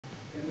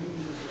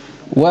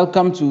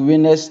Welcome to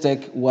Winners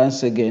Tech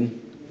once again.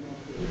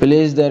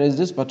 Please, there is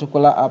this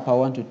particular app I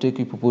want to take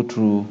you people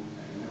through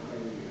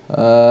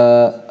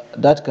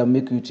that can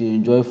make you to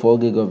enjoy 4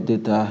 gig of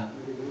data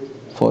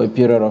for a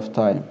period of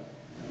time.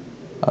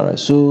 Alright,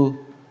 so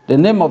the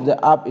name of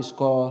the app is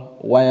called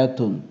Wire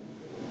Tun.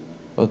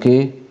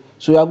 Okay,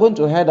 so we are going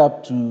to head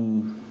up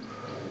to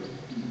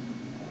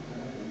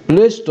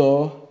Play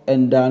Store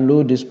and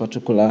download this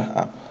particular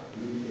app.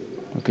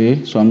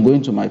 Okay, so I'm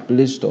going to my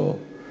Play Store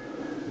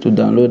to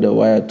download the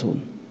Wire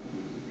Tun.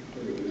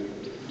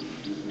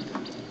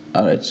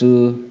 Alright,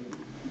 so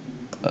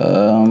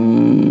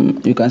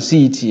you can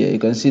see it here. You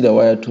can see the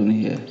Wire Tun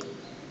here.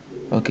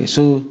 Okay,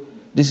 so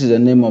this is the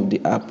name of the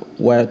app,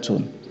 Wire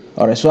Tun.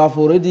 Alright, so I've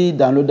already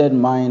downloaded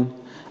mine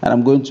and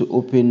I'm going to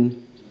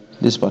open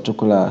this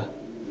particular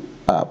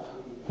app.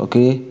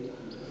 Okay,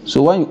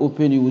 so when you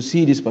open, you will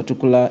see this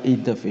particular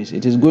interface.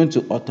 It is going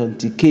to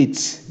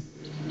authenticate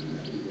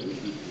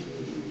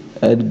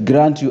and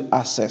grant you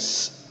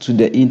access to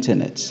the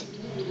internet.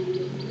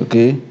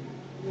 Okay,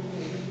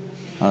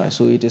 alright,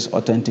 so it is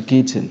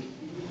authenticating.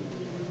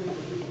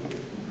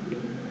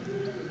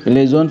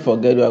 Please don't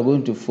forget, you are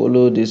going to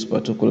follow these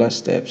particular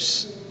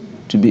steps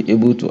to be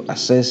able to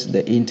access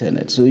the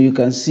internet. So you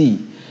can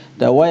see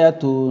the Wire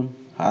Tun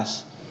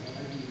has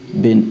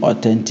been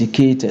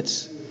authenticated.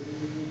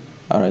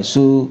 Alright,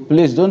 so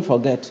please don't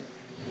forget,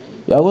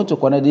 you are going to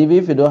connect. Even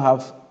if you don't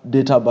have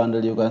data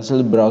bundle, you can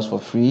still browse for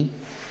free.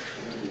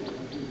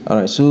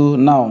 Alright, so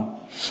now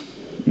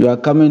you are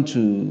coming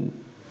to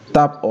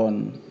tap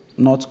on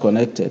not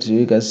connected. So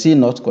you can see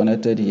not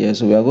connected here.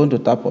 So we are going to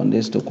tap on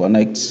this to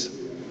connect.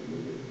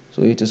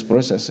 So it is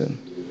processing.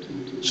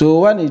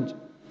 So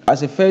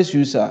as a first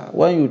user,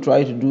 when you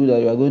try to do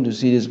that, you are going to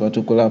see this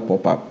particular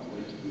pop-up.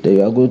 Then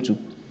you are going to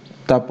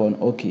tap on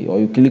OK, or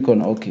you click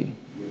on OK.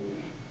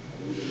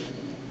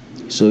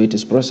 So it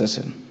is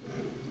processing.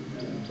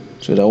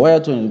 So the Wire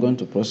Tun is going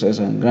to process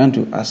and grant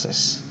you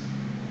access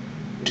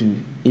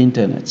to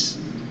internet.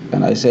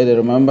 And I said,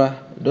 remember,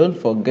 don't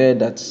forget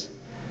that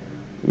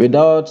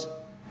without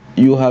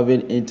you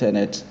having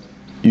internet,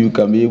 you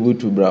can be able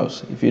to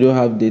browse. If you don't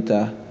have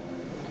data,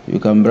 you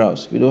can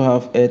browse. If you don't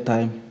have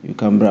airtime, you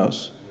can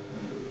browse.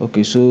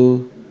 Okay,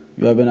 so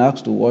you have been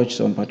asked to watch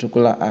some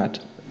particular ad.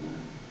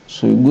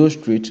 So you go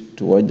straight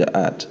to watch the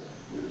ad.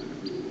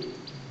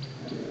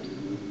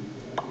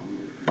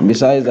 And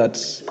besides that,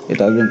 it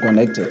has been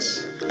connected.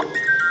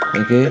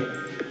 Okay,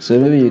 so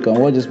maybe you can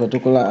watch this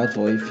particular ad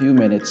for a few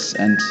minutes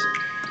and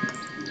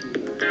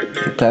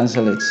you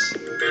cancel it.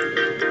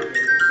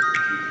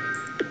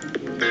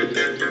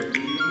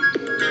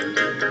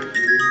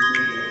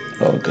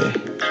 Okay,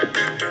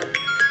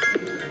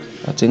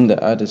 I think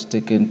the ad is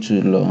taking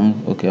too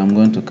long. Okay, I'm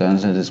going to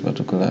cancel this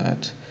particular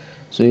ad.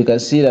 So you can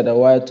see that the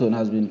Wire Tun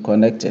has been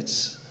connected.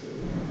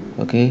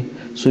 Okay,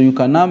 so you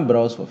can now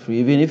browse for free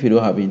even if you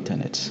don't have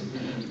internet.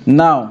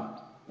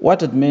 Now,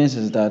 what it means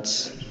is that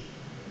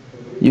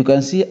you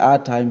can see our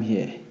time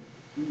here.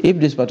 If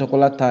this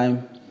particular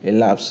time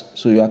elapses,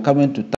 so you are coming to